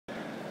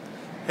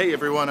Hey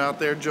everyone out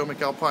there, Joe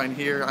McAlpine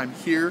here. I'm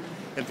here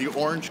at the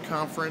Orange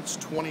Conference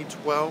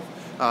 2012.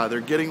 They're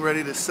getting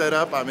ready to set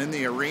up. I'm in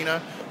the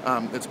arena.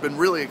 It's been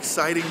really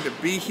exciting to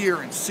be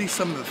here and see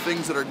some of the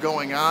things that are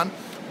going on.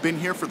 Been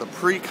here for the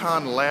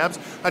precon labs.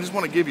 I just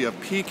want to give you a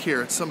peek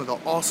here at some of the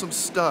awesome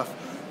stuff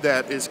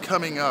that is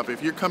coming up.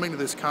 If you're coming to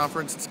this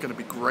conference, it's going to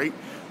be great.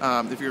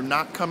 If you're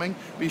not coming,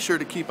 be sure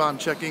to keep on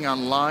checking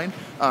online.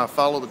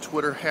 Follow the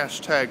Twitter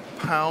hashtag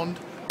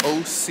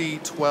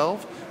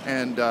 #OC12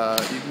 and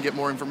you can get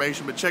more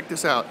information. But check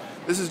this out.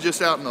 This is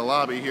just out in the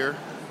lobby here.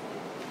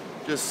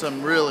 Just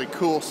some really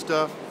cool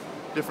stuff,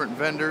 different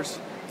vendors,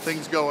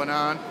 things going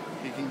on.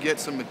 You can get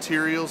some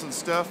materials and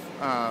stuff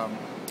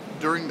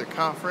during the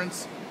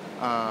conference.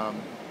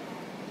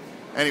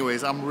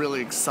 Anyways, I'm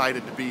really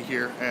excited to be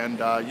here,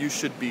 and you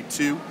should be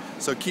too.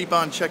 So keep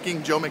on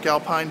checking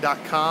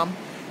joemcalpine.com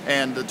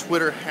and the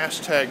Twitter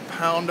hashtag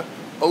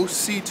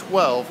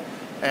 #OC12,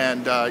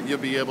 and you'll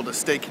be able to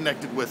stay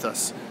connected with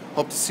us.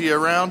 Hope to see you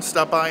around.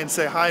 Stop by and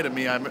say hi to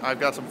me. I've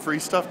got some free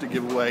stuff to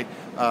give away,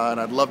 and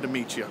I'd love to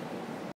meet you.